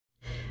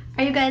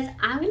Alright you guys,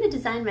 I'm going to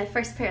design my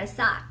first pair of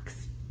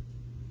socks.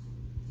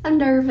 I'm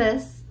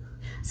nervous.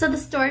 So the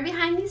story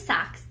behind these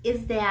socks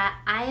is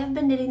that I have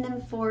been knitting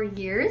them for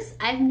years.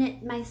 I've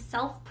knit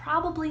myself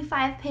probably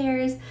 5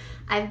 pairs.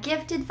 I've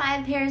gifted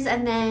 5 pairs,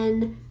 and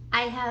then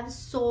I have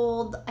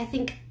sold, I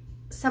think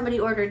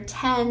somebody ordered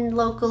 10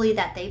 locally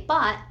that they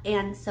bought,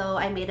 and so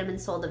I made them and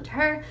sold them to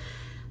her.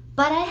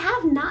 But I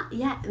have not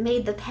yet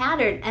made the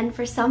pattern, and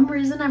for some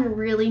reason I'm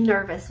really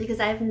nervous because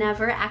I've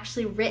never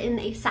actually written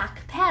a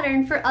sock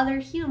pattern for other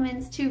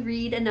humans to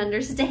read and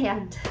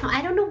understand.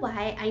 I don't know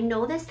why. I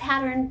know this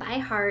pattern by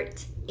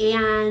heart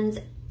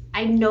and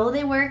I know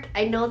they work,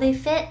 I know they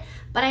fit,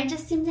 but I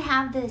just seem to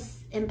have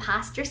this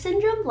imposter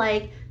syndrome,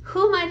 like,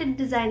 who am I to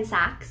design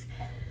socks?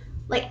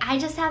 Like, I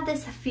just have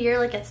this fear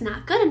like it's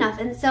not good enough.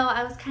 And so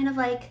I was kind of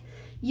like,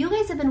 you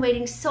guys have been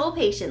waiting so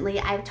patiently.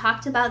 I've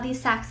talked about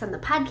these socks on the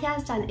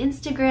podcast, on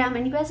Instagram,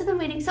 and you guys have been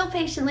waiting so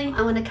patiently. I'm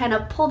gonna kind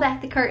of pull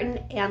back the curtain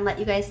and let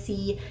you guys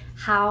see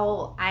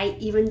how I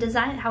even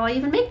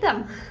make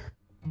them.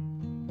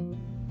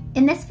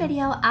 In this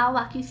video, I'll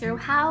walk you through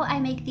how I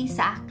make these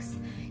socks.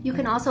 You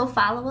can also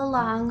follow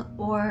along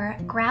or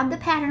grab the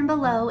pattern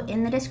below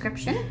in the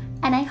description.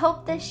 And I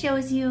hope this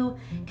shows you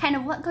kind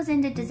of what goes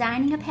into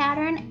designing a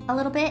pattern a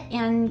little bit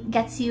and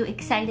gets you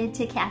excited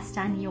to cast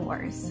on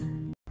yours.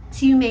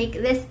 To make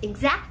this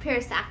exact pair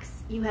of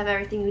socks, you have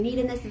everything you need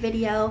in this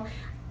video.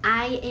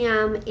 I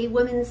am a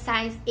women's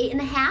size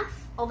 8.5,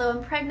 although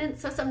I'm pregnant,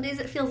 so some days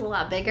it feels a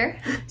lot bigger.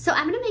 So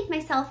I'm gonna make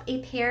myself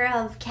a pair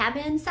of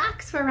cabin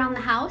socks for around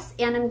the house,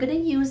 and I'm gonna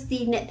use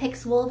the Knit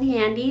Picks Wool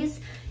Viandes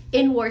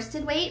in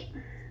worsted weight.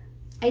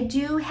 I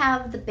do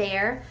have the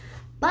bear,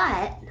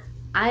 but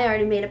I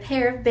already made a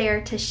pair of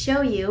bear to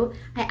show you.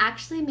 I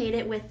actually made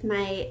it with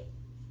my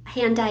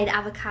hand-dyed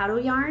avocado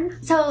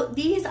yarn. So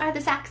these are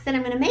the socks that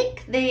I'm gonna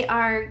make. They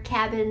are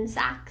cabin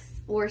socks,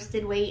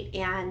 worsted weight,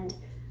 and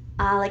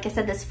like I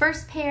said, this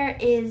first pair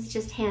is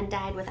just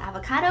hand-dyed with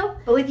avocado.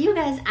 But with you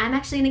guys, I'm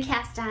actually gonna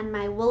cast on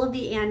my Wool of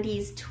the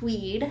Andes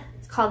tweed.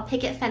 It's called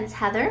Picket Fence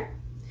Heather.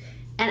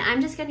 And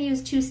I'm just gonna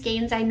use 2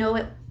 skeins. I know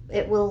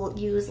it will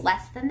use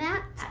less than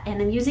that.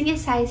 And I'm using a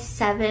size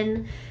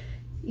 7,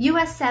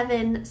 US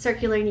 7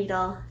 circular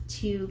needle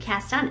to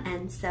cast on,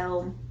 and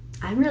so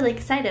I'm really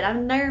excited.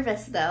 I'm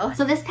nervous though.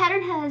 So this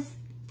pattern has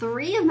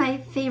 3 of my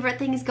favorite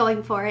things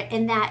going for it,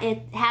 in that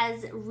it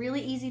has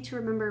really easy to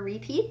remember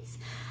repeats,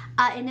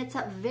 and it's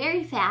up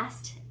very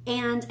fast,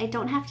 and I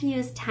don't have to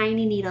use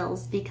tiny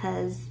needles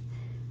because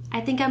I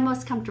think I'm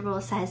most comfortable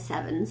with size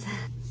 7s.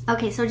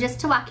 Okay, so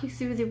just to walk you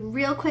through the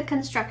real quick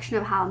construction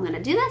of how I'm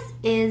gonna do this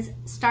is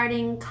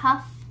starting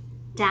cuff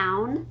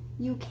down.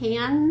 You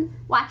can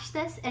watch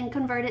this and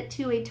convert it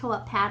to a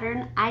toe-up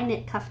pattern. I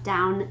knit cuff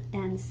down,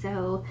 and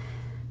so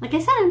like I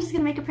said, I'm just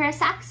gonna make a pair of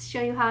socks,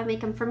 show you how I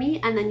make them for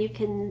me, and then you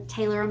can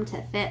tailor them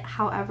to fit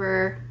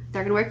however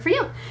they're gonna work for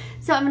you.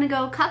 So I'm gonna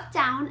go cuff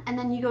down, and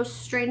then you go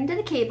straight into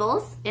the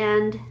cables,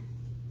 and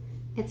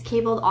it's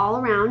cabled all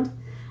around.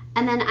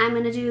 And then I'm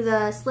gonna do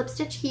the slip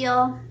stitch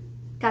heel,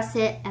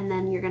 gusset, and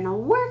then you're gonna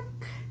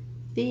work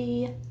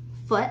the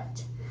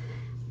foot,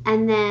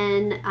 and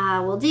then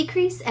we'll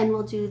decrease and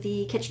we'll do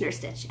the Kitchener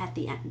stitch at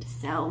the end.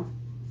 So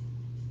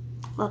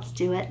let's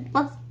do it.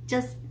 Let's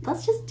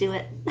just do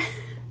it.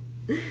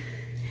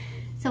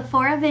 So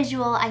for a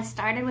visual, I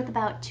started with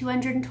about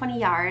 220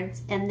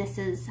 yards, and this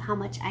is how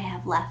much I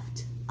have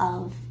left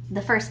of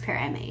the first pair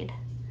I made.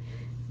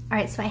 All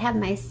right, so I have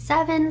my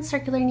 7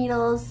 circular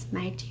needles,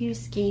 my 2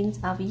 skeins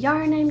of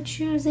yarn I'm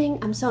choosing.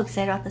 I'm so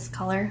excited about this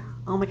color.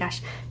 Oh my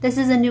gosh, this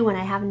is a new one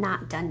I have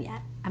not done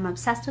yet. I'm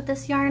obsessed with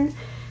this yarn.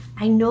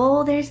 I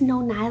know there's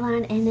no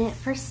nylon in it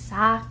for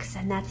socks,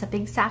 and that's a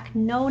big sock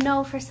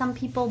no-no for some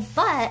people,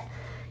 but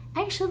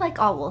I actually like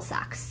all wool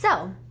socks,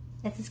 so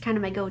this is kind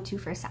of my go-to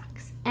for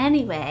socks.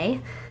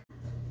 Anyway,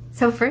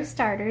 so for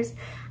starters,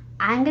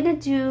 I'm gonna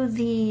do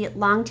the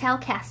long tail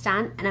cast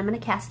on, and I'm gonna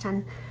cast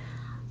on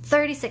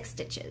 36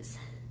 stitches.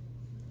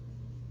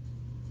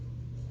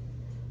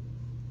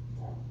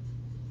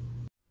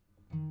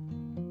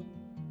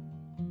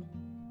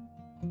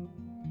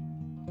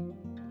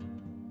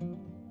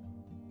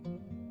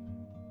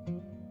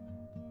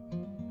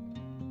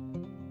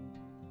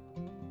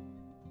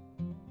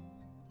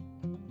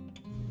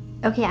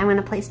 Okay, I'm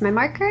gonna place my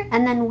marker,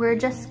 and then we're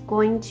just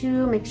going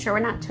to make sure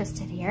we're not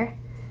twisted here.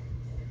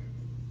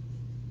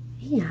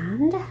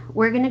 And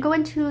we're gonna go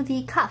into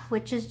the cuff,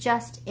 which is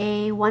just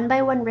a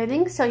 1x1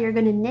 ribbing. So you're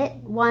gonna knit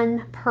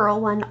 1, purl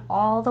 1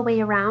 all the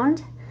way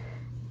around.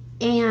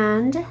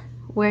 And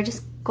we're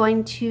just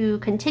going to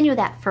continue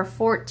that for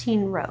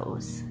 14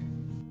 rows.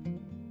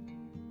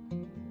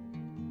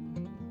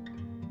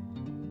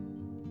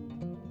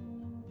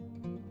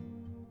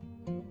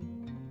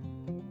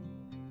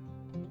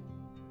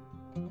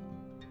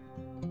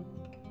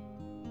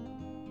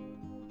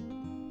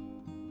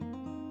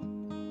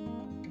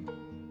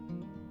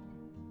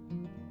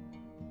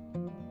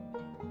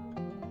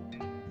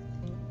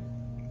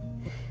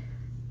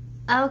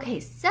 Okay,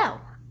 so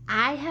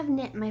I have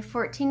knit my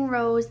 14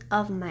 rows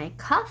of my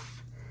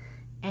cuff,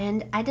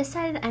 and I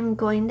decided I'm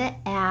going to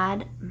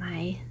add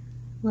my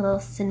little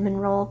cinnamon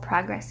roll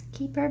progress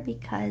keeper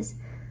because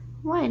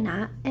why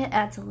not? It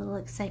adds a little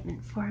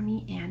excitement for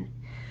me and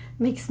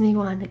makes me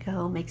want to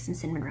go make some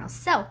cinnamon rolls.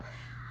 So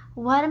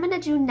what I'm gonna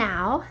do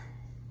now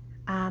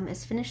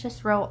is finish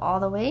this row all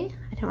the way.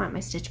 I don't want my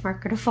stitch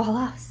marker to fall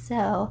off, so.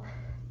 All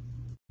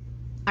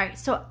right,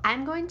 so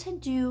I'm going to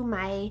do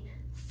my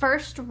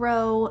first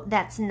row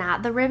that's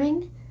not the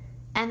ribbing,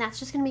 and that's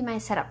just gonna be my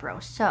setup row.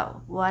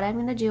 So what I'm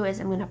gonna do is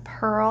I'm gonna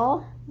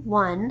purl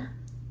 1,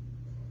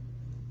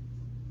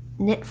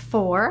 knit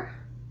 4,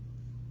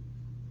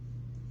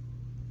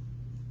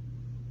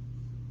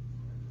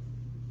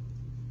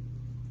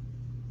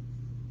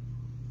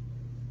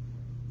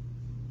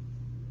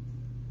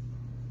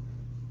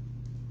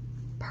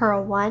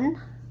 purl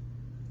 1,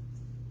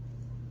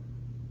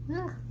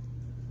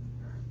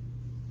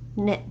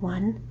 knit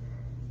 1,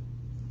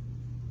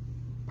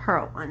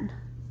 purl 1.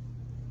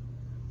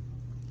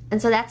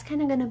 And so that's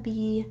kind of going to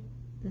be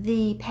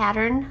the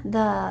pattern.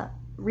 The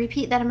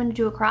repeat that I'm going to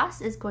do across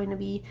is going to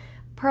be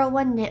purl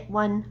 1, knit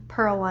 1,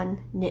 purl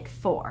 1, knit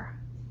 4,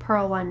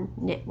 purl 1,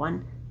 knit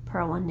 1,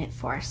 purl 1, knit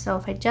 4. So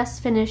if I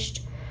just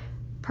finished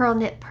purl,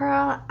 knit,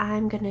 purl,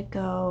 I'm going to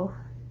go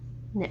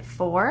knit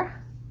 4,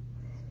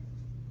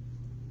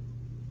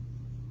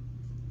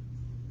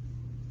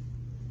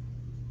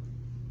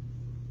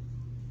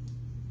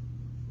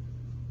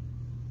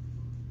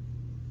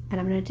 and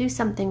I'm going to do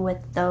something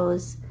with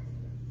those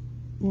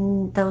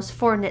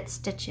 4 knit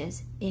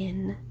stitches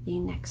in the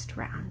next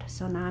round.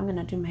 So now I'm going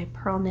to do my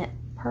purl, knit,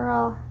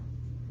 purl,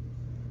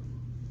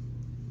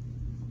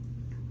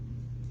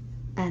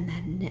 and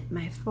then knit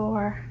my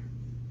 4.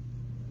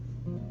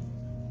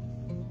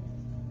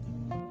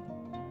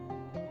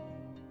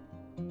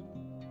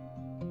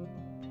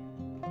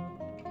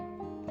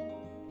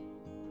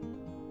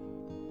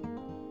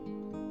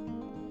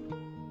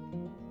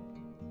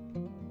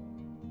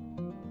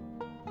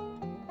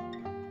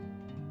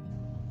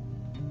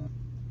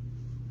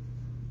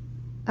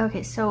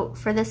 Okay, so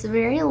for this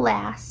very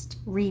last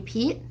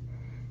repeat,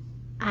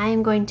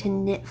 I'm going to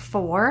knit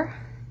 4,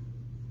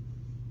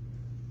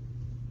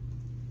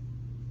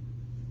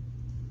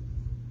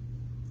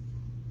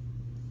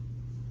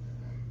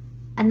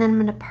 and then I'm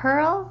going to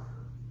purl,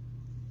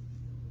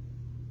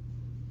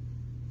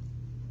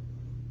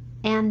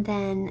 and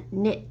then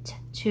knit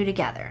 2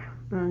 together.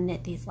 I'm going to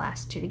knit these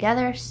last 2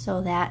 together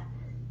so that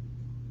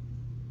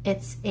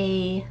it's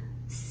a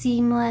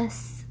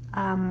seamless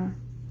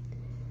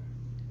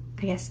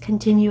I guess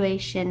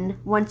continuation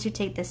once you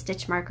take the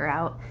stitch marker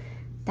out.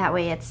 That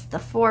way it's the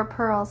 4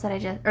 purls that I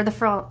just, or the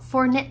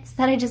 4 knits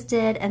that I just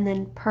did, and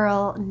then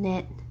purl,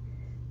 knit,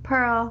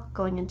 purl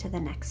going into the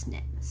next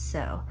knit.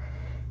 So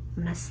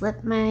I'm gonna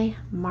slip my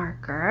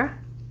marker,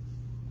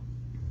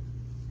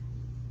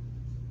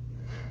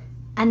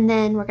 and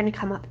then we're gonna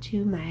come up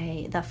to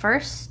the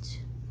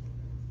first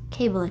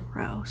cabling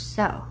row.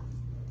 So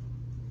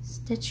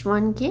stitch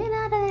 1, get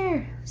out of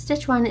there.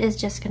 Stitch 1 is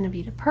just gonna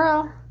be the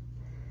purl.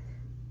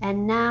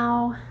 And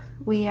now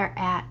we are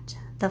at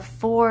the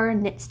 4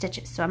 knit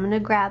stitches. So I'm going to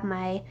grab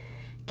my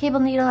cable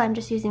needle. I'm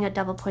just using a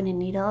double pointed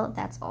needle.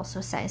 That's also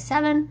size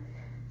 7.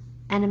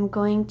 And I'm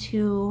going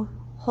to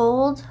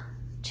hold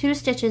 2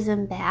 stitches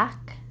in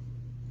back.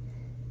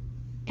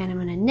 And I'm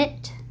going to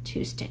knit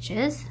 2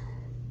 stitches.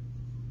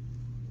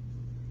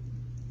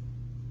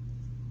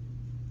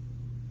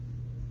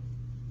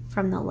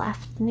 From the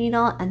left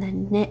needle, and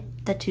then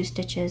knit the 2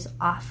 stitches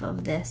off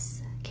of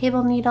this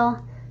cable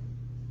needle.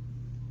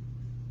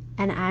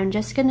 And I'm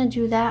just gonna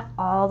do that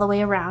all the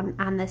way around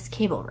on this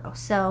cable row.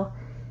 So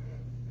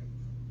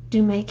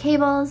do my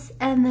cables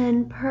and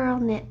then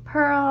purl, knit,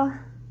 purl.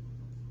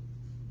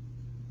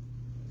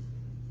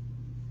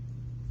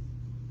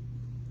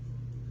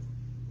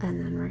 And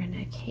then we're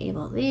gonna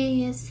cable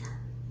these.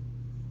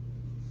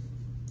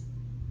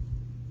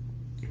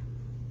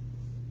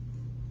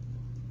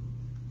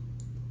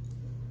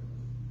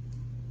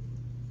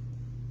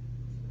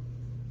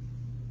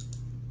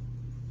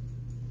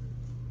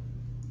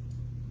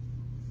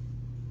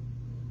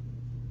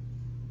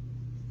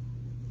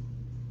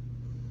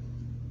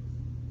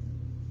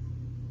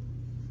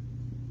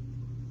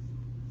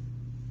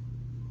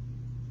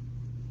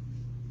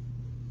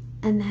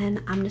 And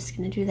then I'm just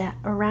going to do that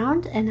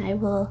around, and I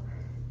will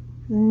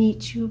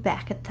meet you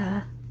back at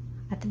the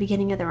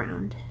beginning of the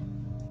round.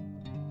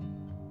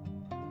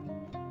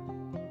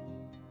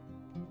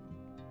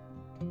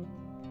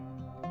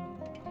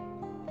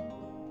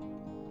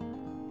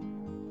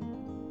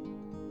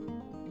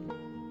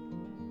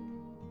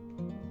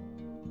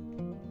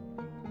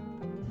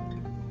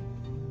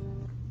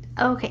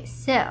 Okay,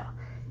 so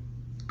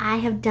I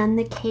have done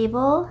the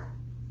cable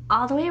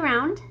all the way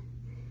around.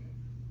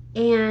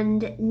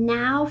 And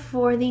now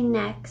for the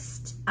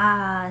next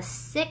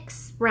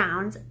 6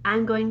 rounds,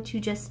 I'm going to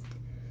just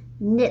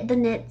knit the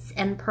knits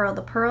and purl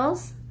the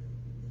purls.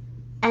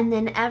 And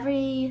then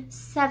every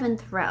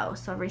 7th row,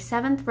 so every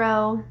 7th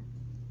row,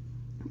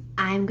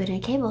 I'm going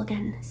to cable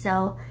again.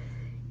 So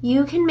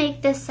you can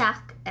make this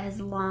sock as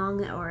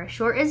long or as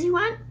short as you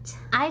want.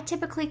 I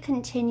typically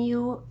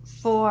continue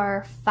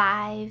for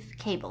 5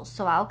 cables,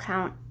 so I'll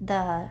count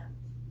the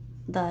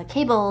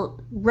cable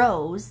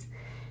rows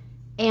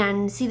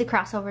and see the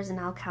crossovers, and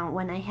I'll count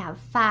when I have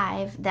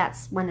 5.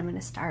 That's when I'm going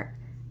to start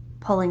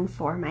pulling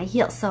for my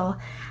heel. So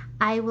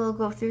I will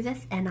go through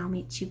this and I'll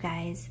meet you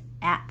guys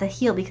at the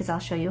heel, because I'll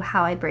show you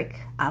how I break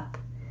up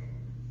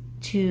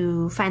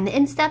to find the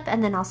instep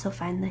and then also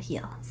find the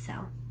heel.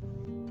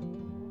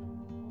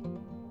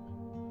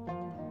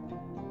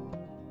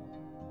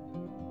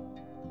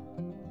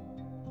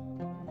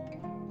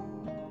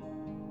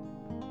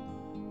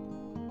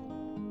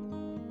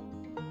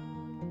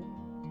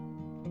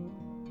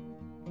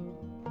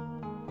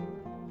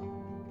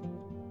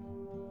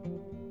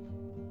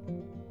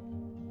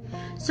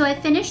 So I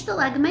finished the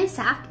leg of my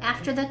sock.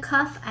 After the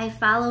cuff, I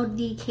followed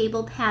the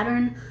cable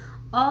pattern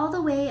all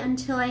the way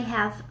until I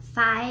have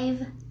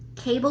 5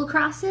 cable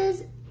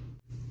crosses.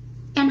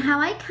 And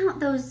how I count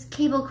those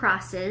cable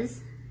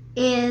crosses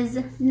is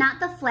not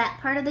the flat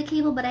part of the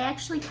cable, but I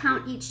actually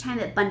count each time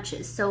it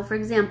bunches. So for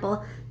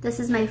example, this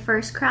is my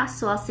first cross,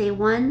 so I'll say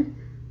 1,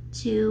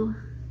 2,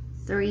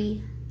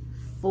 3,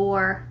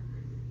 4,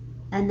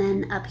 and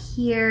then up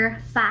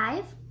here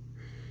 5.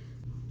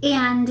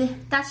 And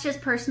that's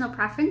just personal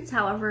preference,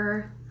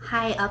 however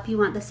high up you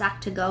want the sock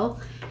to go.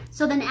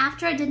 So then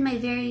after I did my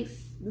very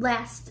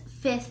last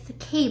 5th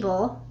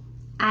cable,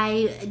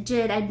 I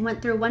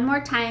went through one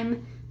more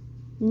time,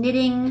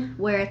 knitting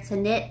where it's a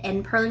knit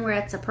and purling where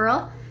it's a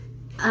purl,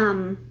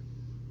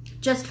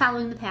 just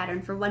following the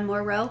pattern for one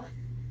more row.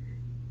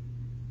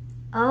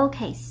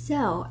 Okay,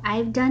 so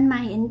I've done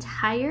my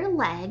entire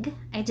leg.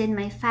 I did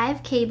my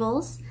 5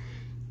 cables.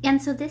 And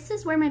so this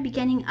is where my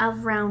beginning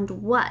of round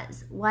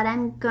was. What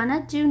I'm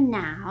gonna do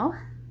now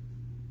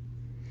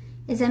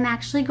is I'm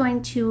actually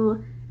going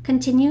to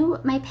continue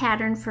my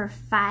pattern for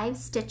 5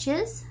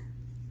 stitches,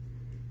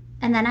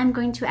 and then I'm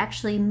going to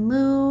actually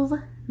move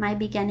my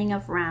beginning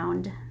of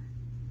round.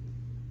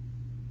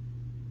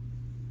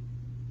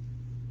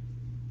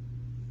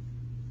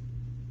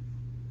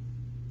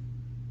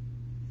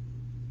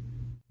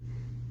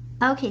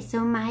 Okay,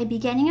 so my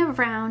beginning of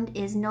round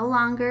is no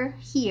longer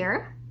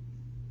here.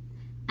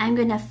 I'm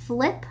going to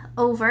flip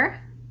over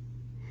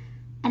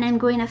and I'm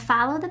going to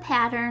follow the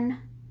pattern,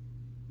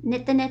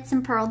 knit the knits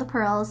and purl the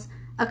purls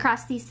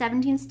across these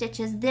 17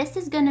 stitches. This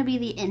is going to be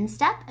the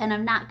instep, and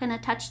I'm not going to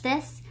touch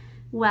this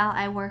while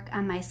I work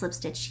on my slip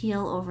stitch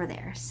heel over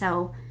there.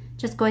 So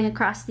just going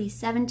across these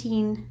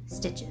 17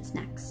 stitches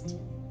next.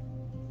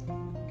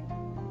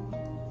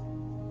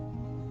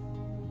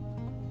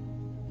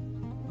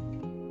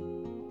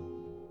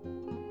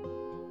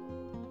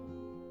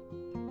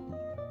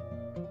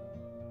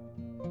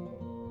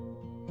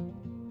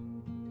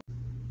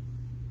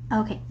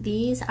 Okay,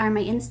 these are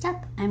my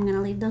instep. I'm going to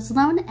leave those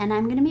alone, and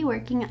I'm going to be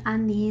working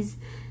on these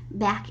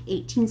back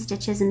 18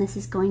 stitches, and this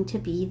is going to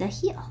be the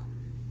heel.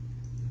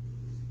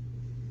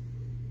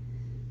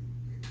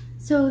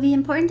 So the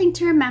important thing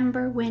to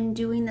remember when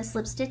doing the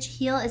slip stitch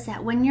heel is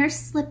that when you're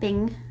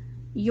slipping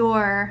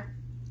your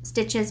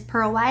stitches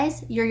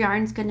purlwise, your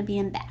yarn's going to be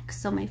in back.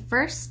 So my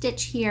first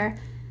stitch here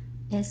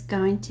is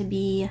going to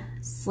be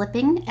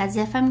slipping as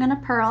if I'm going to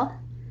purl,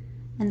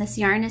 and this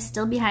yarn is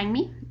still behind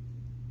me.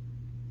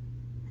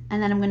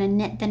 And then I'm going to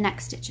knit the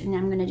next stitch, and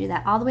I'm going to do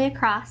that all the way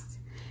across.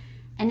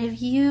 And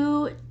if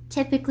you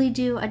typically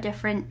do a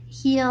different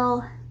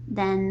heel,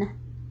 then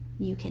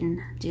you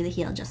can do the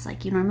heel just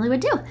like you normally would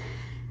do.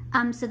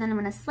 So then I'm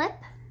going to slip,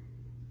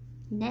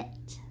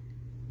 knit,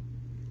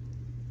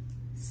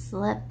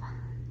 slip,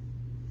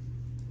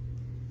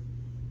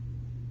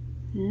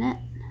 knit,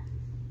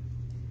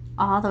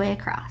 all the way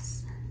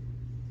across.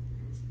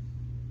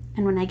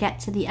 And when I get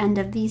to the end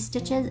of these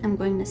stitches, I'm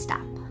going to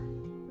stop.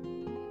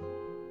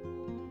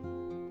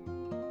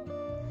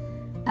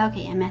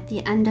 Okay, I'm at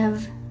the end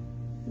of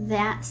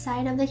that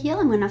side of the heel.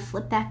 I'm going to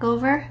flip back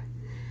over,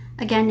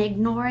 again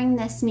ignoring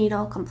this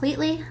needle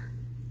completely.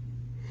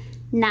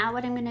 Now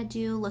what I'm going to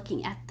do,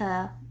 looking at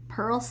the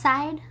purl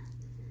side,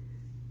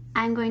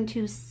 I'm going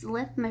to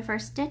slip my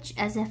first stitch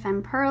as if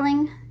I'm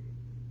purling,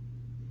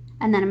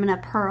 and then I'm going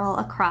to purl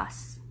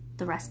across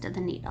the rest of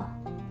the needle.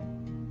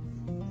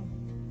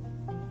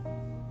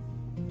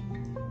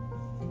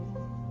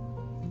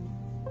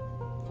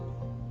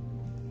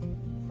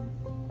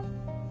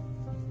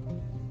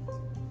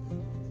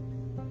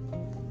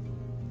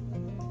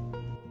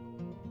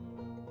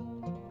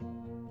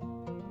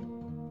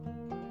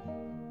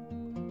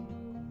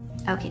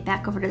 Okay,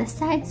 back over to this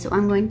side, so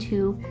I'm going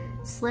to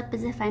slip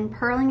as if I'm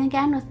purling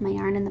again with my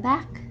yarn in the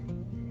back.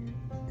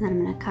 And then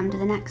I'm going to come to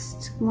the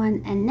next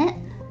one and knit,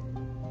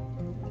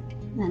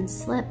 then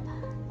slip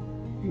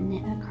and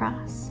knit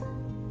across.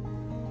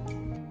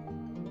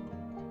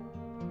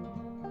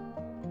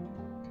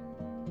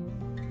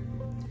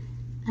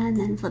 And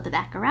then flip it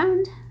back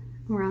around.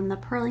 We're on the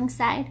purling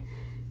side.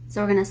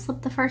 So we're going to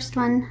slip the first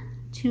one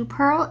to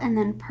purl and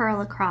then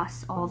purl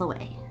across all the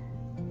way.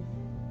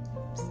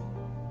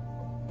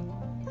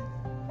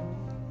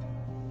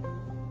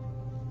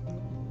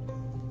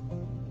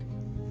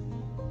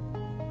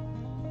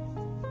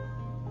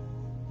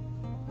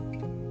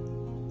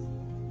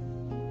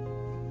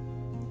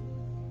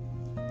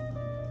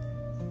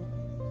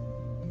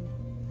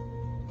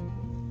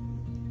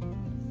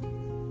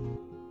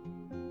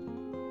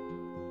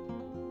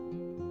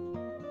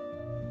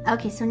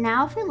 Okay, so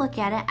now if we look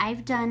at it,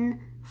 I've done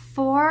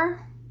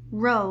 4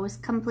 rows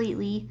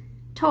completely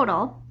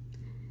total,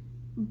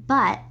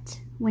 but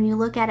when you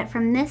look at it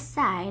from this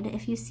side,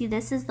 if you see,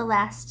 this is the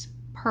last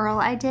purl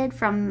I did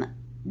from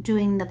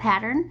doing the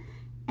pattern,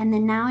 and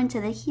then now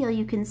into the heel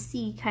you can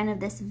see kind of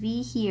this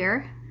V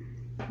here.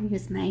 I'll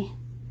use my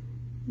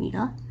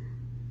needle.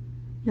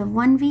 You have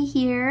 1 V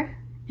here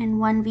and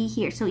 1 V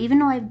here. So even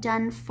though I've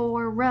done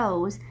 4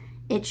 rows,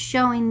 it's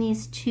showing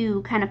these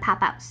 2 kind of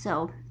pop out.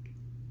 So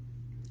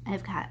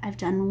I've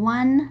done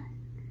 1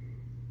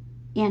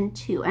 and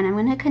 2, and I'm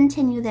going to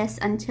continue this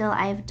until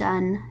I've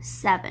done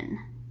 7,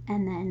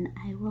 and then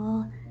I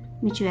will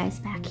meet you guys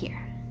back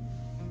here.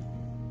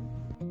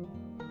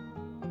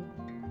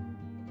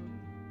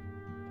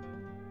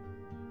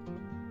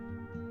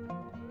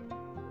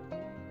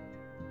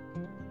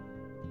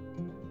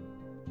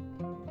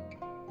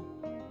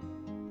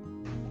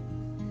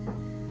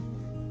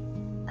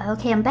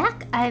 Okay, I'm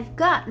back. I've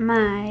got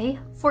my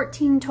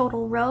 14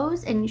 total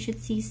rows, and you should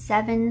see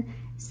 7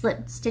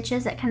 slip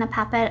stitches that kind of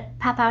pop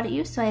out at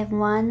you. So I have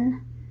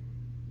 1,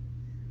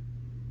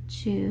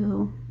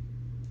 2,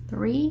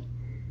 3,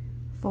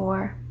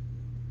 4,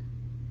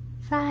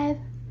 5,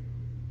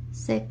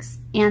 6,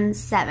 and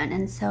 7.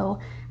 And so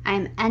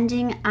I'm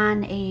ending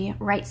on a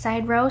right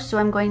side row, so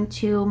I'm going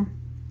to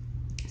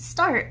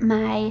start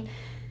my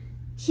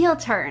heel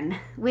turn,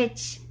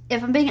 which,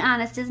 if I'm being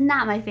honest, is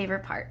not my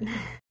favorite part.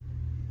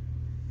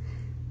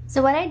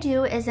 So what I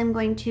do is I'm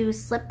going to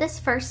slip this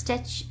first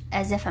stitch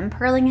as if I'm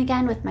purling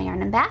again with my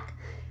yarn and back,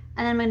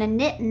 and then I'm going to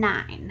knit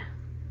 9.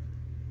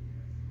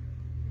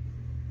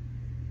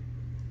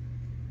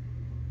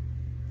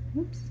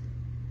 Oops.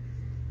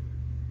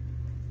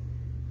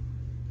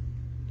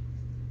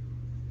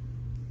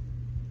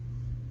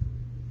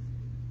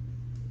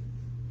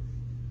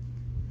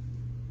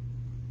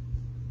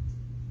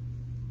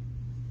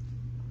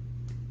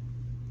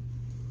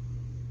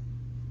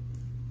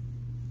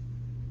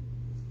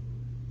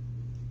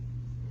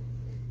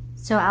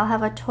 So I'll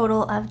have a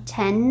total of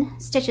 10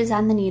 stitches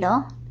on the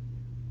needle,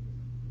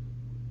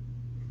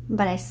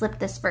 but I slipped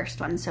this first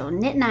one. So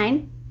knit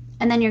 9,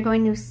 and then you're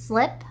going to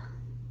slip,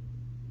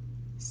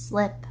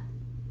 slip,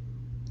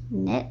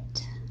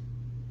 knit,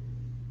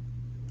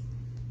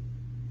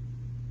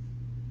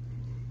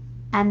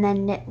 and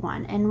then knit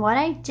 1. And what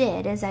I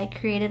did is I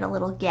created a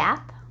little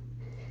gap,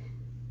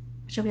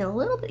 which will be a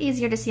little bit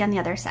easier to see on the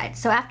other side.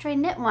 So after I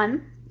knit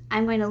 1,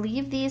 I'm going to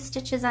leave these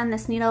stitches on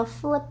this needle,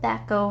 flip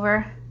back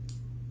over,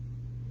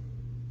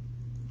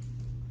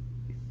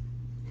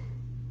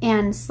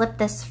 and slip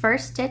this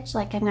first stitch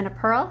like I'm going to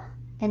purl,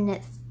 and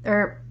knit,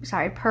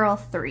 purl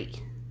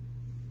 3.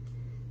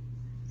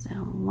 So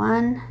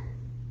 1,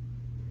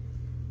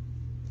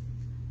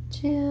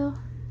 2,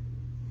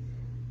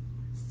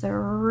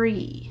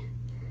 3,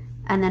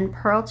 and then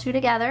purl 2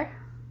 together.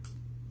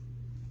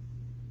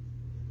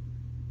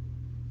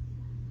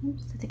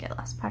 Oops, I think I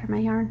lost part of my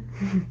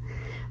yarn.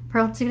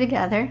 Purl 2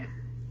 together,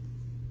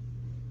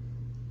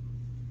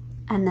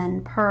 and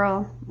then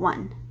purl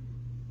 1.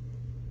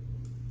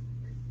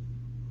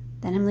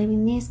 Then I'm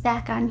leaving these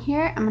back on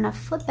here. I'm gonna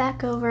flip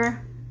back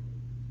over,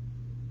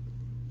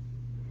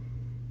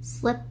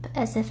 slip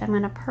as if I'm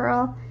gonna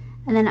purl,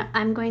 and then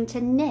I'm going to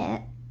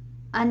knit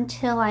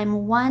until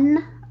I'm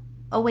 1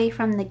 away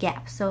from the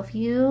gap. So if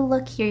you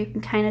look here, you can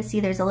kind of see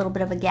there's a little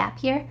bit of a gap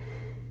here.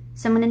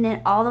 So I'm gonna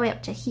knit all the way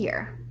up to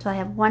here till I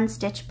have 1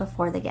 stitch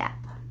before the gap.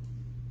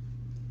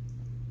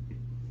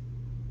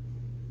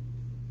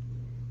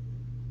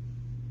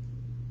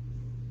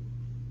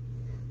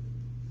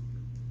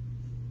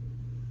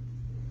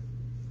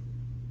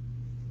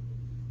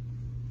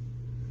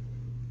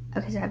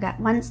 Okay, so I've got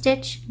 1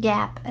 stitch,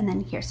 gap, and then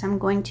here. So I'm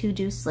going to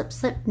do slip,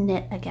 slip,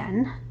 knit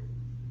again.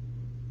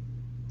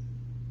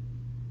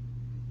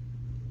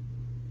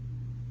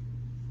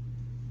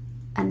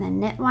 And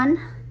then knit 1.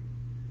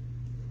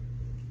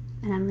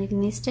 And I'm leaving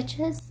these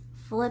stitches,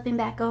 flipping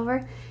back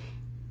over.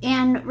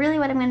 And really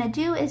what I'm gonna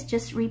do is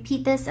just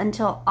repeat this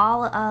until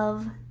all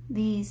of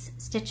these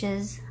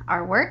stitches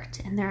are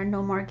worked and there are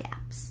no more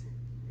gaps.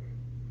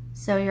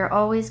 So you're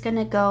always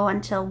gonna go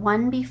until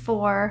 1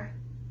 before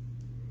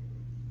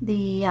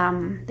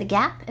the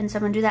gap, and so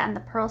I'm gonna do that on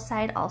the purl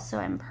side also.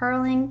 I'm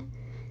purling,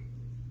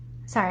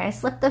 sorry, I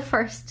slipped the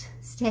first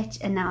stitch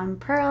and now I'm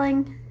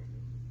purling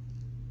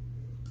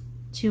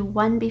to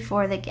 1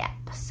 before the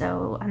gap.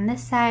 So on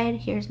this side,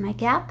 here's my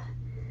gap,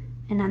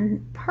 and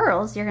on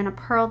purls, you're gonna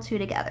purl 2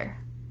 together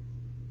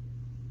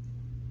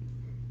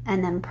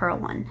and then purl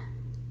 1.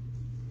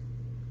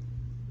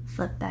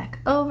 Flip back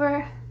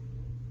over,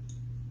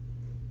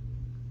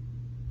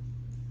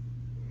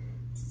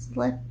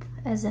 slip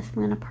as if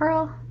I'm gonna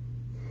purl,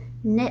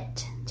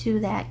 knit to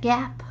that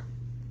gap,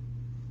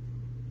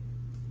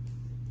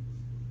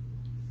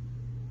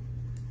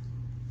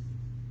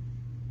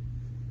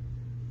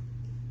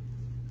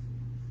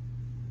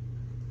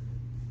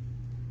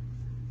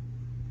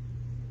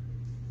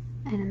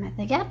 and I'm at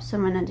the gap, so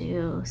I'm gonna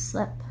do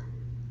slip,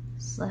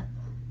 slip,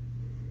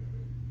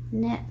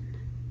 knit,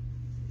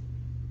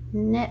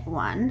 knit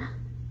 1,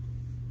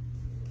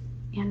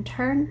 and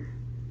turn.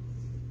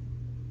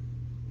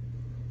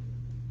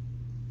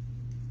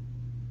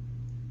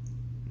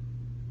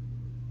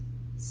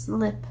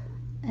 Slip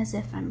as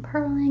if I'm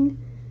purling,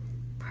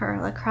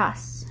 purl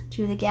across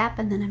to the gap,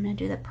 and then I'm going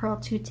to do the purl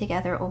two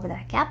together over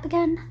that gap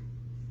again.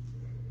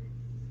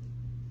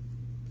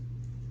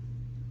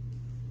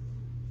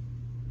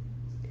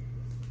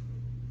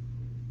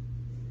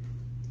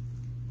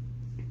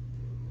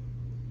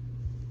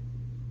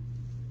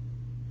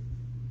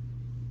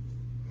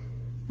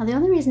 Now the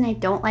only reason I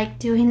don't like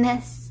doing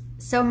this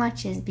so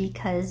much is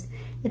because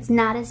it's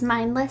not as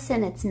mindless,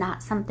 and it's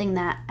not something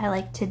that I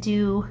like to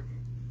do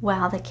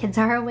while the kids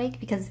are awake,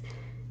 because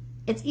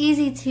it's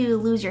easy to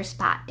lose your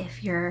spot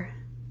if you're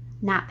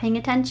not paying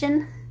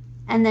attention.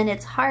 And then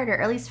it's harder,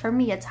 or at least for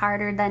me, it's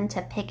harder then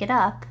to pick it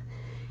up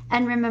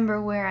and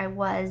remember where I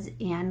was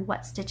and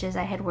what stitches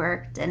I had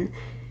worked. And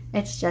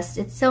it's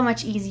so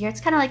much easier. It's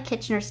kind of like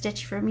Kitchener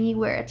stitch for me,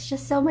 where it's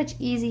just so much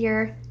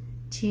easier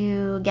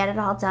to get it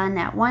all done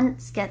at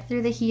once, get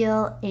through the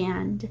heel,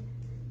 and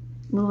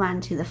move on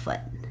to the foot.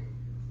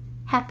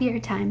 Happier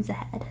times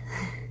ahead.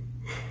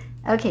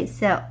 Okay,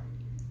 so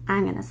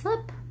I'm gonna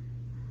slip,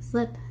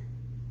 slip,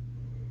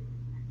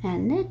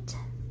 and knit.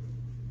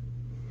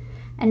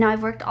 And now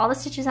I've worked all the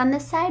stitches on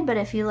this side, but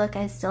if you look,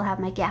 I still have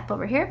my gap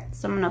over here.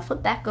 So I'm gonna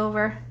flip back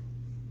over,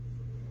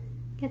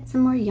 get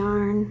some more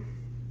yarn,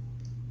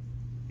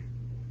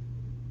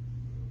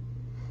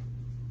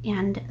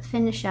 and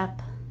finish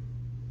up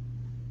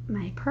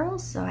my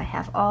purls so I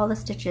have all the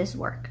stitches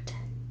worked.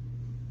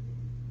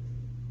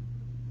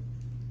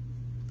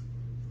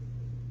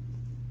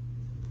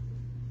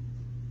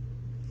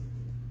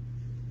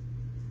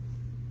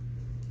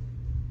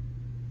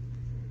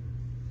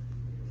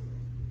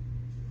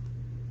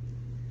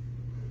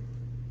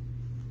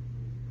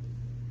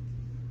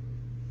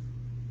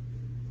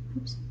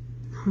 Oops.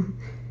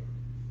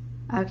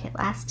 Okay,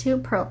 last two,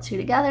 purl two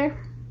together,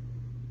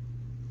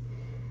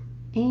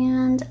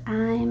 and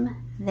I'm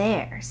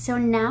there. So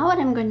now what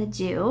I'm going to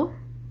do,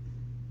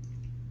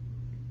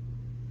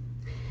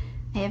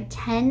 I have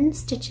 10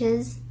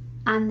 stitches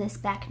on this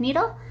back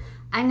needle.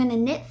 I'm going to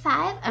knit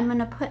 5. I'm going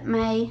to put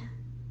my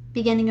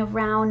beginning of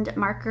round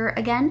marker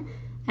again,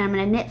 and I'm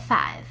going to knit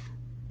 5.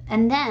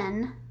 And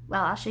then,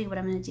 well, I'll show you what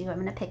I'm going to do. I'm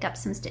going to pick up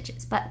some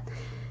stitches, but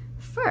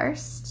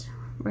first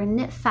we're going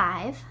to knit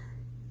 5.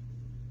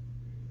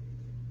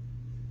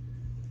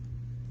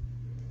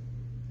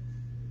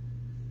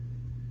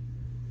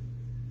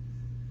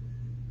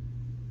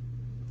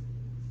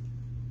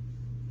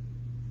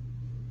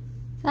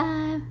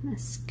 I'm gonna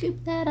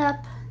scoop that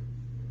up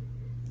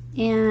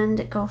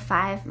and go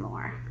 5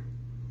 more.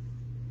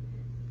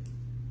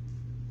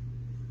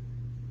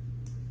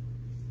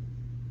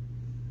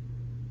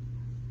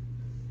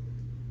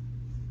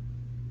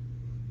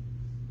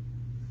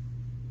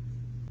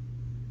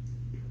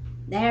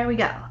 There we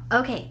go.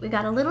 Okay, we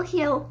got a little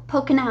heel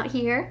poking out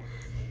here.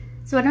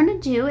 So what I'm gonna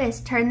do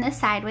is turn this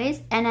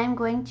sideways, and I'm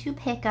going to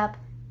pick up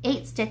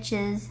 8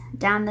 stitches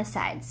down the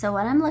side. So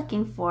what I'm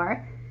looking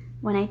for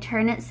when I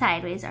turn it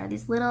sideways are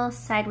these little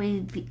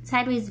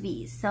sideways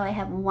V's. So I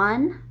have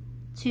 1,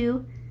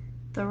 2,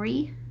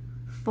 3,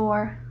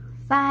 4,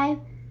 5,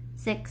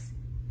 6,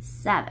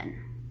 7.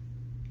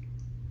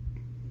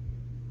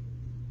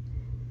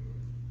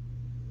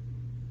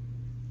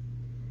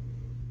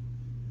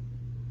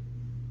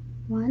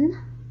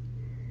 One,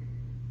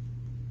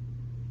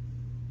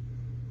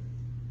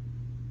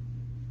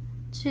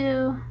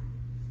 2,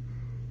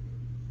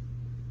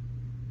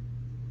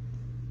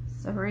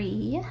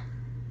 3,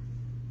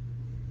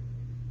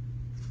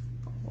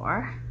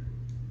 4,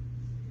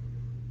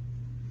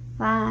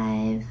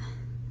 5,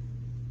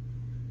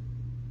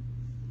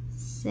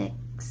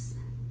 6,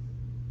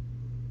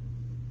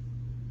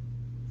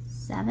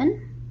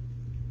 7.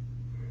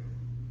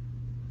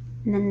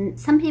 And then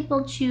some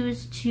people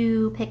choose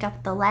to pick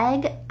up the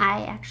leg.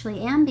 I actually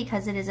am,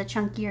 because it is a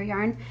chunkier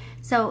yarn.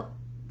 So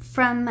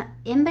from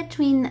in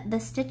between the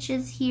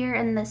stitches here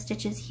and the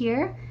stitches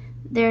here,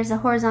 there's a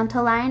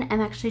horizontal line. I'm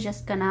actually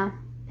just gonna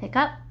pick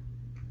up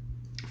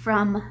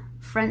from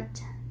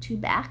front to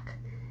back,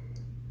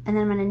 and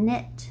then I'm gonna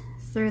knit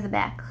through the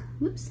back.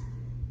 Oops.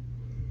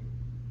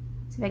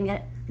 See if I can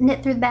get it.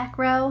 Knit through the back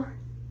row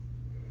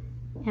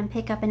and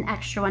pick up an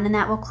extra one, and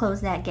that will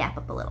close that gap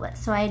up a little bit.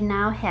 So I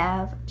now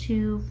have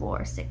 2,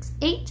 4, 6,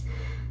 8,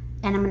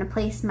 and I'm gonna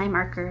place my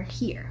marker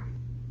here.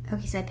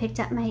 Okay, so I picked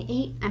up my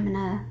 8. I'm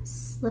gonna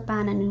slip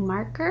on a new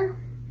marker,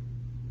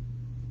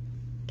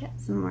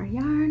 get some more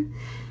yarn,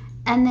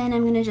 and then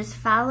I'm gonna just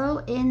follow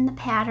in the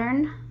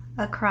pattern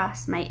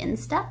across my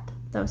instep,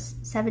 those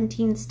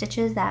 17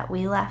 stitches that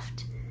we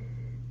left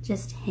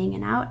just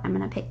hanging out. I'm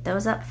gonna pick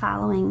those up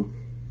following.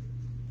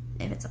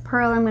 If it's a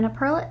purl, I'm gonna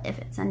purl it. If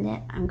it's a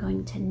knit, I'm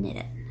going to knit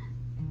it.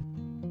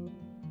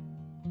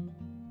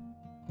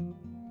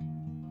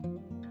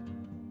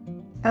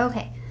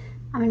 Okay,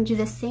 I'm gonna do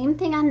the same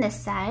thing on this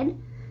side.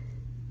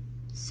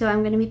 So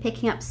I'm gonna be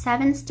picking up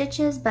 7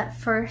 stitches, but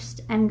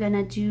first I'm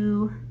gonna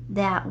do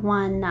that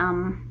one,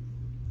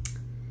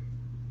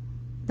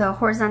 the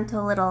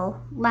horizontal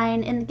little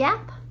line in the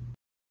gap.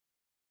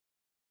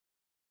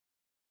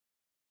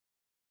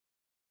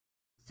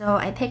 So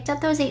I picked up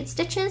those 8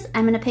 stitches.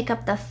 I'm going to pick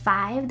up the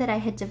 5 that I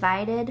had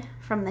divided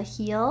from the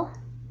heel.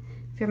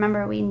 If you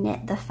remember, we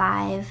knit the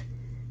 5,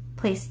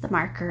 place the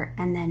marker,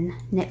 and then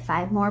knit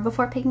 5 more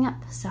before picking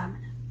up. So I'm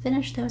going to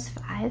finish those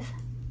 5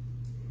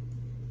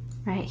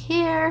 right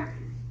here.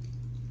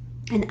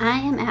 And I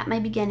am at my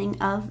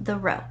beginning of the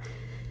row.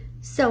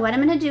 So what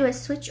I'm going to do is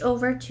switch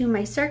over to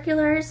my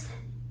circulars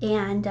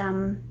and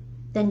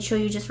then show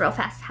you just real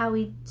fast how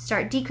we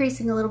start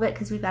decreasing a little bit,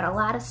 because we've got a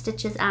lot of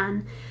stitches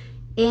on.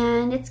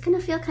 And it's gonna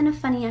feel kind of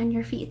funny on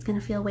your feet. It's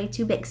gonna feel way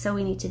too big. So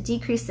we need to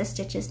decrease the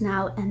stitches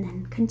now and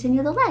then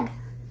continue the leg.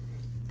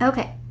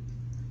 Okay.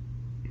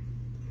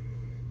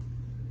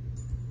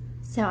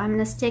 So I'm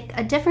gonna stick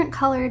a different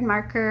colored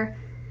marker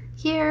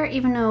here,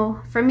 even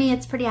though for me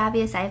it's pretty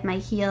obvious. I have my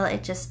heel.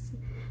 It just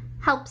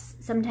helps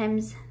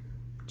sometimes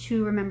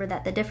to remember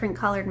that the different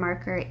colored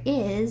marker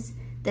is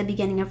the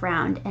beginning of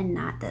round and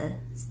not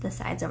the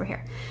sides over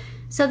here.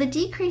 So the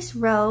decrease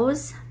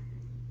rows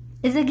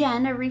is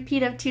again a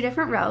repeat of 2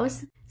 different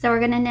rows. So we're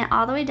going to knit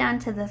all the way down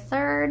to the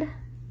 3rd,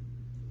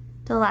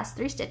 to the last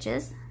 3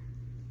 stitches.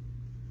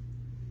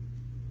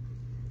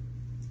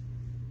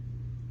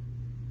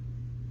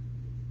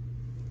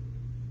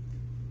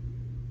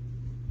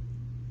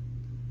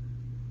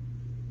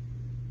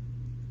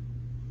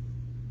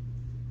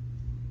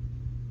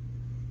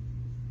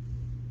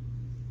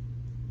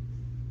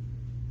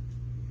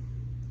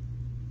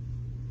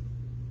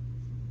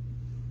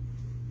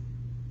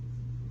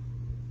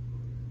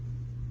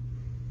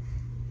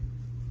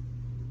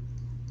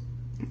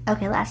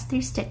 Okay, last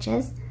 3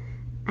 stitches.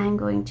 I'm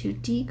going to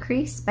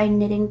decrease by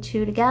knitting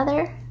 2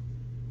 together.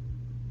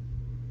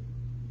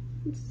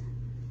 Oops.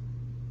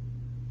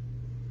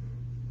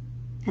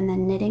 And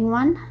then knitting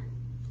 1.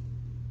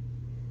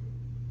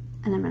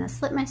 And I'm going to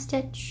slip my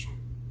stitch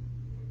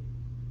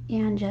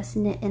and just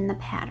knit in the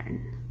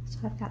pattern. So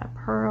I've got a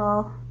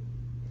purl,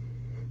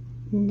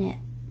 knit,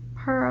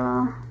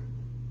 purl,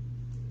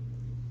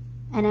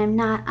 and I'm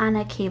not on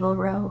a cable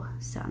row,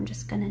 so I'm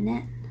just going to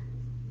knit.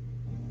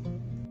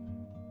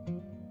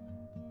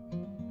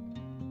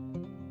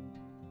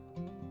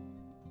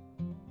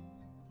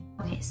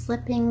 Okay,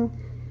 slipping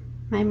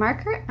my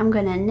marker, I'm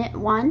going to knit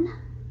 1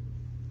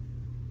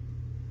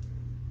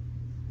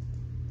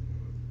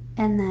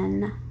 and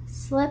then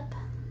slip,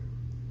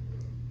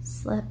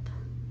 slip,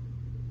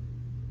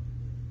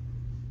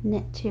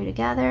 knit 2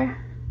 together,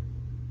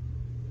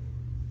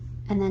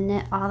 and then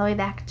knit all the way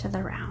back to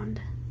the round,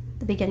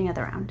 the beginning of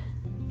the round.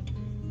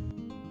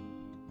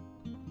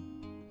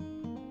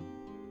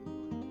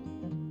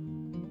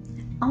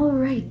 All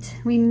right,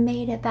 we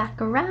made it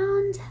back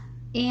around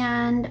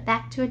and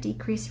back to a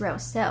decrease row.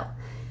 So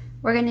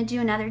we're going to do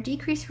another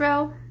decrease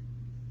row.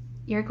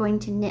 You're going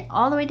to knit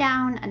all the way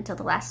down until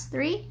the last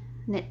 3,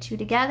 knit 2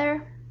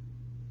 together,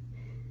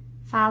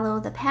 follow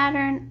the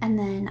pattern, and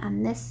then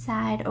on this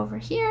side over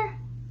here,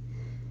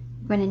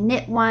 we're going to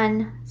knit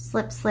 1,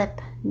 slip, slip,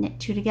 knit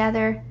 2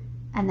 together,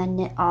 and then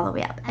knit all the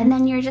way up. And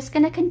then you're just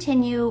going to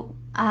continue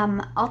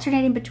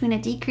alternating between a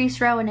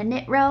decrease row and a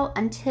knit row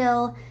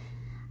until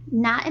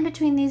not in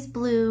between these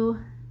blue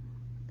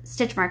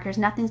stitch markers,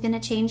 nothing's going to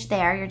change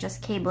there, you're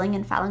just cabling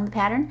and following the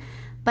pattern,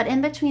 but in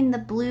between the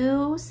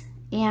blues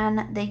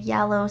and the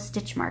yellow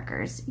stitch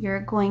markers, you're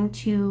going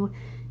to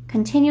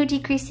continue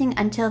decreasing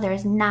until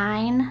there's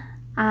 9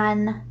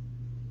 on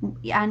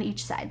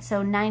each side.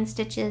 So 9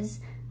 stitches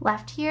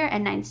left here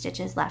and 9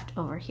 stitches left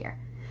over here.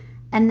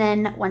 And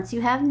then once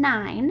you have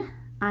 9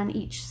 on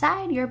each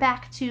side, you're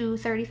back to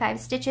 35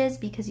 stitches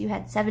because you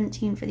had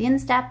 17 for the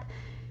instep.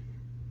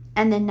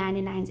 And then 9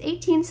 and 9 is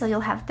 18, so you'll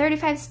have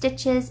 35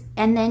 stitches,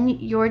 and then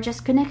you're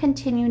just going to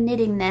continue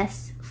knitting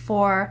this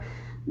for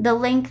the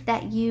length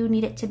that you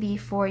need it to be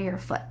for your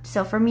foot.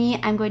 So for me,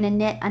 I'm going to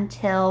knit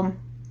until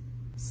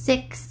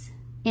 6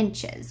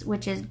 inches,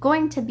 which is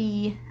going to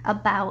be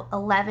about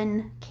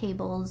 11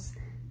 cables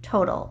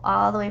total,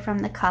 all the way from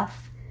the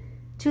cuff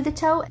to the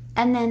toe,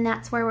 and then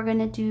that's where we're going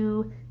to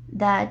do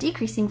the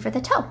decreasing for the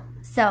toe.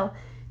 So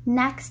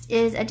next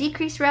is a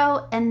decrease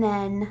row and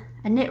then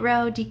a knit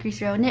row, decrease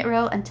row, knit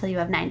row until you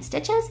have 9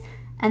 stitches,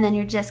 and then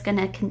you're just going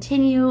to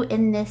continue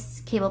in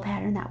this cable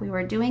pattern that we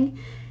were doing,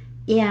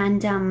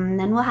 and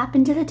then we'll hop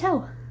into the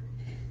toe.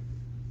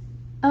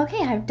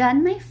 Okay, I've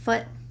done my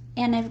foot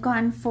and I've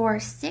gone for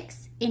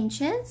 6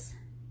 inches,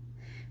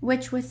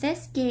 which with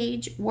this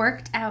gauge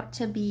worked out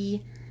to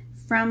be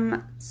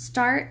from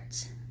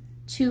start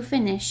to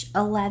finish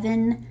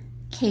 11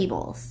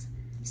 cables.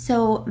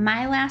 So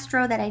my last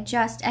row that I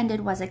just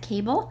ended was a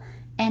cable,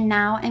 and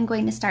now I'm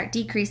going to start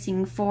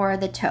decreasing for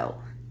the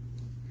toe.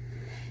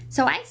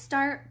 So I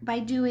start by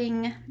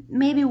doing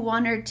maybe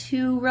 1 or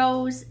 2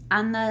 rows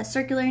on the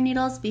circular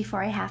needles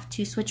before I have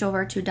to switch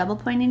over to double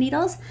pointed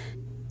needles,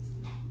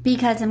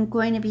 because I'm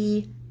going to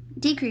be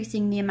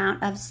decreasing the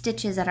amount of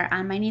stitches that are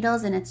on my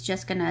needles, and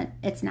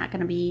it's not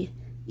gonna be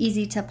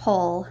easy to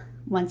pull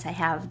once I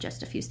have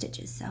just a few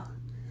stitches.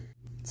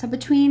 So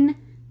between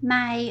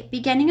my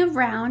beginning of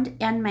round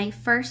and my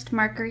first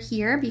marker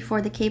here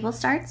before the cable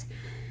starts,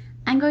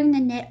 I'm going to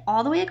knit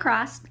all the way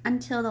across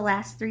until the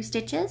last 3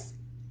 stitches.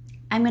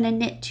 I'm going to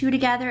knit 2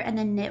 together and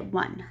then knit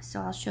 1. So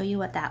I'll show you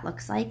what that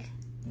looks like.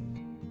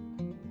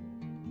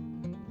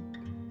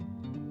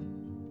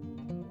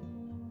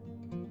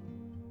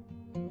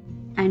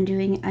 I'm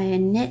doing a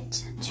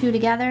knit 2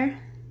 together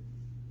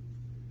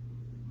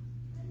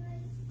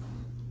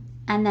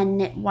and then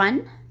knit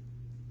 1.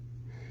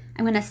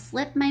 I'm going to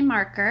slip my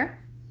marker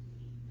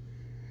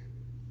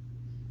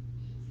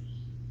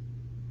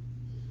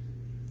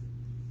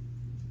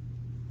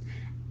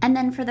and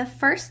then for the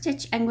first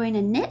stitch I'm going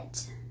to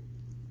knit,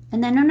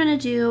 and then I'm going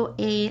to do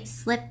a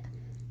slip,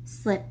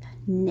 slip,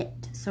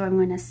 knit. So I'm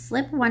going to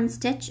slip 1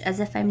 stitch as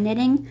if I'm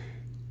knitting,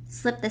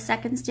 slip the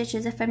second stitch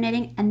as if I'm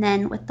knitting, and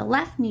then with the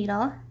left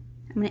needle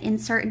I'm going to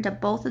insert into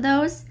both of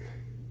those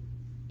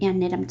and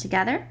knit them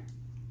together.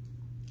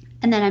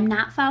 And then I'm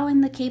not following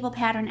the cable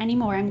pattern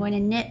anymore. I'm going to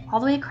knit all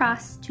the way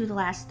across to the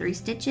last 3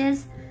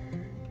 stitches.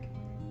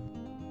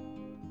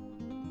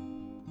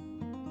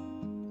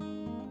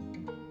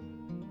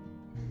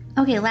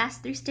 Okay,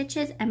 last 3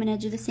 stitches, I'm going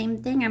to do the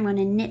same thing. I'm going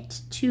to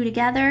knit 2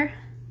 together,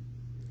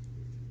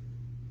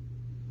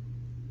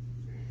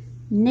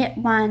 knit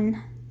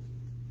 1,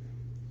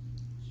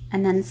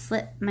 and then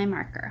slip my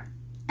marker.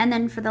 And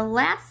then for the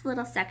last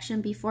little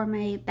section before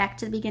my back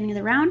to the beginning of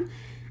the round,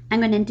 I'm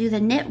going to do the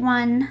knit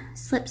 1,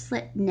 slip,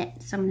 slip,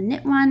 knit. So I'm going to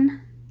knit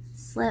 1,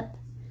 slip,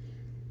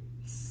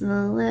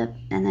 slip,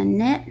 and then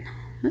knit.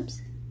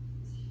 Oops.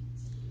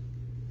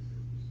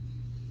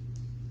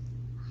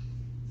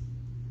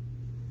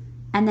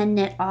 And then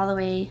knit all the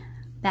way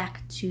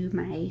back to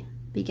my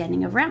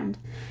beginning of round.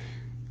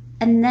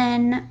 And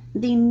then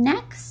the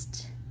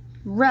next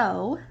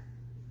row,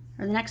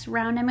 or the next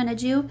round I'm going to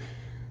do,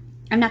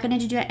 I'm not going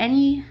to do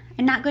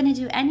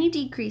any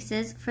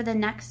decreases for the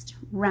next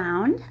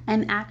round.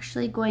 I'm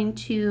actually going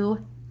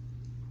to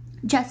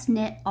just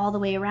knit all the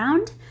way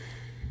around,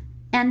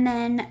 and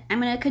then I'm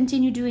going to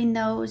continue doing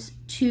those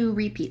 2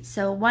 repeats.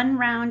 So 1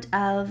 round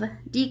of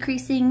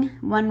decreasing,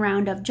 1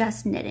 round of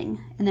just knitting,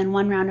 and then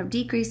 1 round of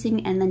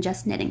decreasing and then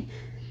just knitting.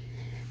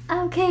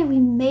 Okay, we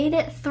made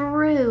it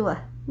through.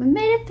 We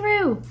made it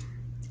through.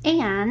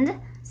 And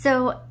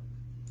so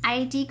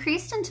I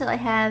decreased until I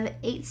have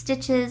 8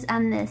 stitches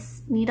on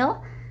this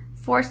needle,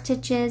 4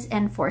 stitches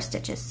and 4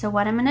 stitches. So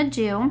what I'm going to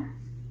do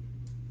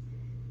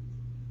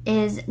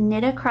is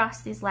knit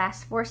across these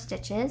last 4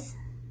 stitches.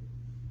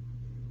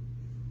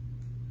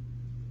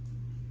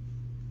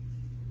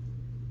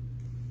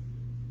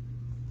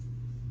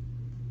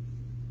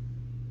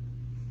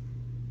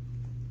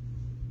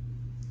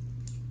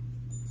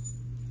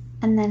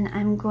 And then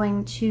I'm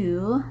going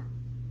to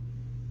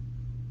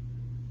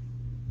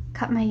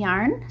cut my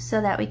yarn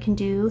so that we can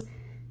do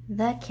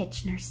the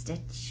Kitchener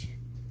stitch,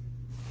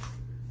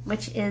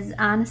 which is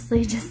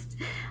honestly just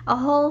a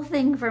whole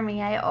thing for me.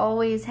 I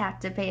always have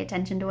to pay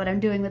attention to what I'm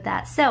doing with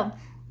that. So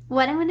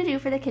what I'm going to do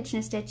for the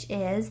Kitchener stitch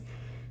is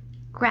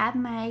grab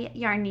my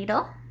yarn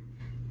needle.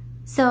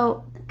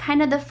 So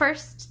kind of the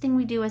first thing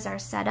we do is our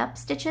setup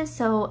stitches.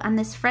 So on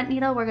this front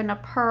needle we're going to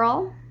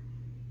purl.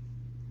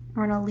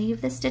 We're going to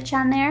leave the stitch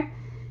on there,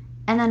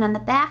 and then on the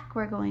back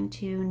we're going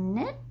to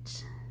knit.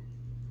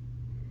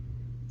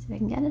 See if I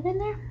can get it in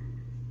there.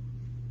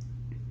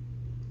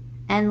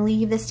 And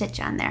leave the stitch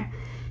on there.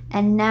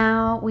 And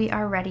now we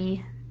are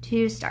ready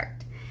to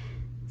start.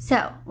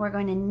 So we're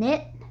going to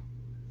knit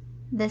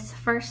this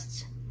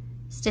first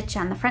stitch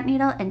on the front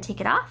needle and take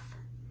it off,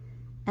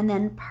 and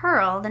then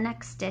purl the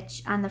next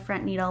stitch on the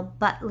front needle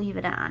but leave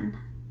it on.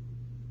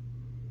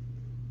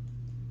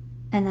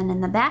 And then in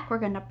the back we're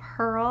going to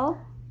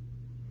purl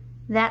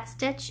that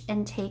stitch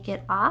and take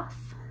it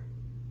off,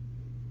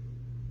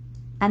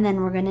 and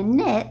then we're going to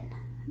knit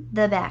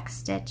the back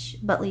stitch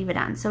but leave it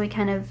on. So we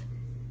kind of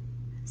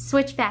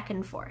switch back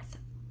and forth.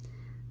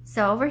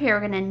 So over here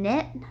we're going to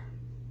knit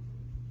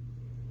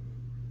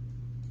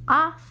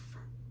off,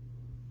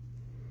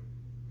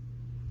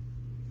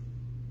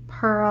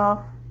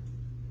 purl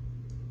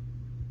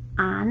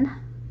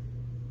on,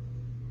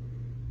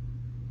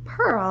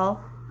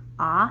 purl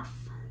off,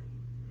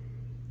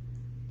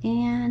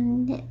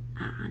 and knit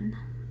on,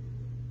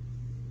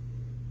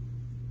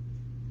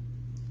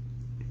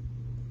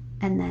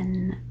 and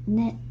then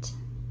knit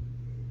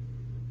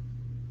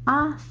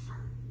off,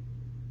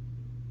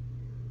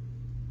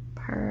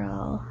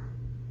 purl,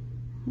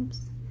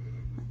 oops,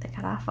 let that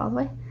cut off all the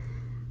way,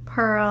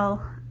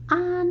 purl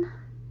on,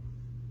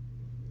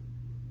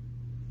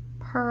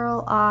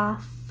 purl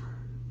off,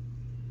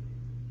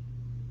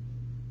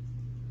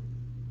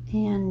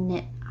 and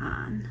knit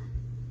on.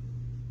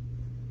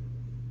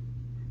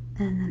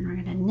 And then we're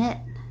going to knit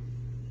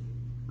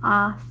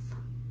off,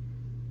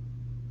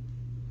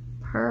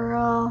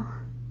 purl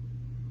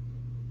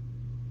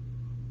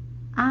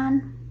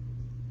on,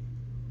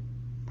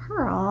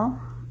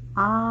 purl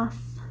off,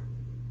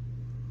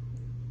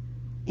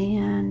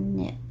 and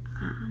knit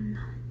on,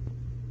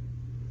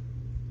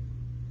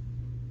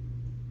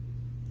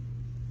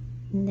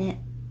 knit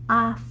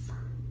off,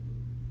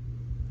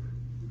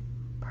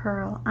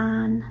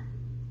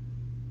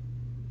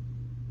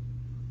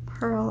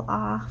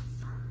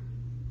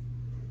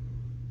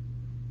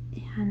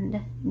 and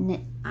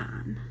knit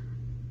on.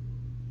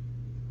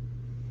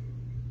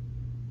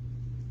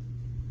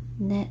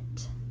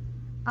 Knit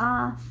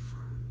off,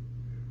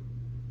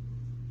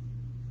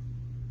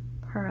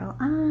 purl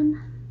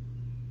on,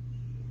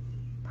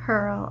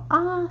 purl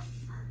off,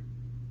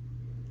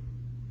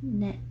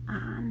 knit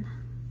on.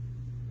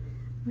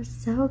 We're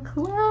so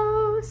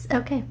close.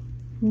 Okay,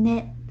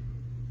 knit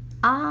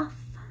off,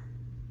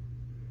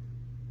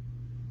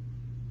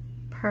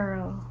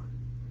 purl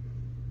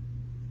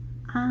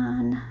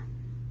on.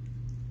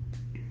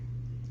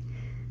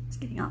 It's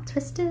getting all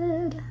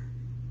twisted.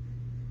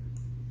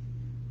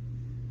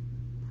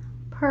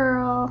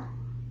 Purl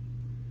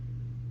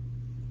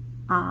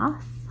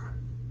off,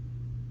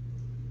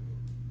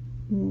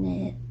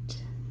 knit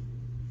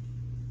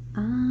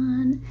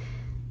on,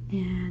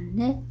 and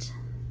knit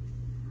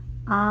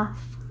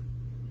off,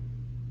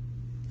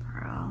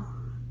 purl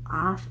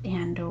off,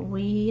 and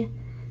we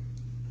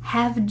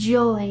have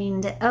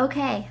joined.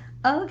 Okay,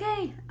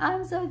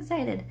 I'm so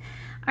excited.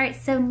 All right,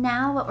 so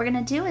now what we're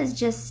gonna do is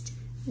just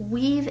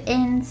weave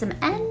in some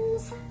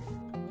ends,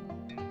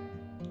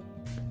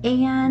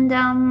 and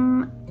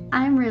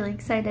I'm really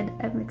excited.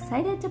 I'm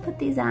excited to put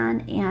these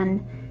on,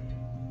 and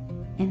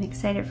I'm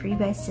excited for you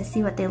guys to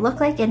see what they look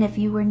like. And if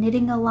you were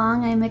knitting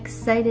along, I'm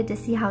excited to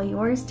see how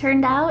yours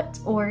turned out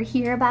or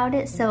hear about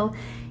it. So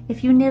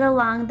if you knit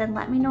along, then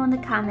let me know in the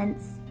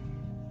comments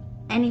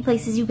any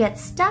places you get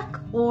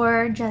stuck,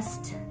 or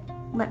just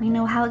let me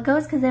know how it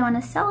goes, because I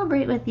want to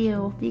celebrate with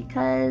you,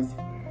 because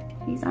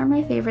these are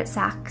my favorite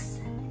socks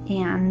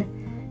and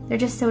they're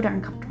just so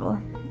darn comfortable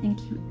and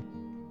cute.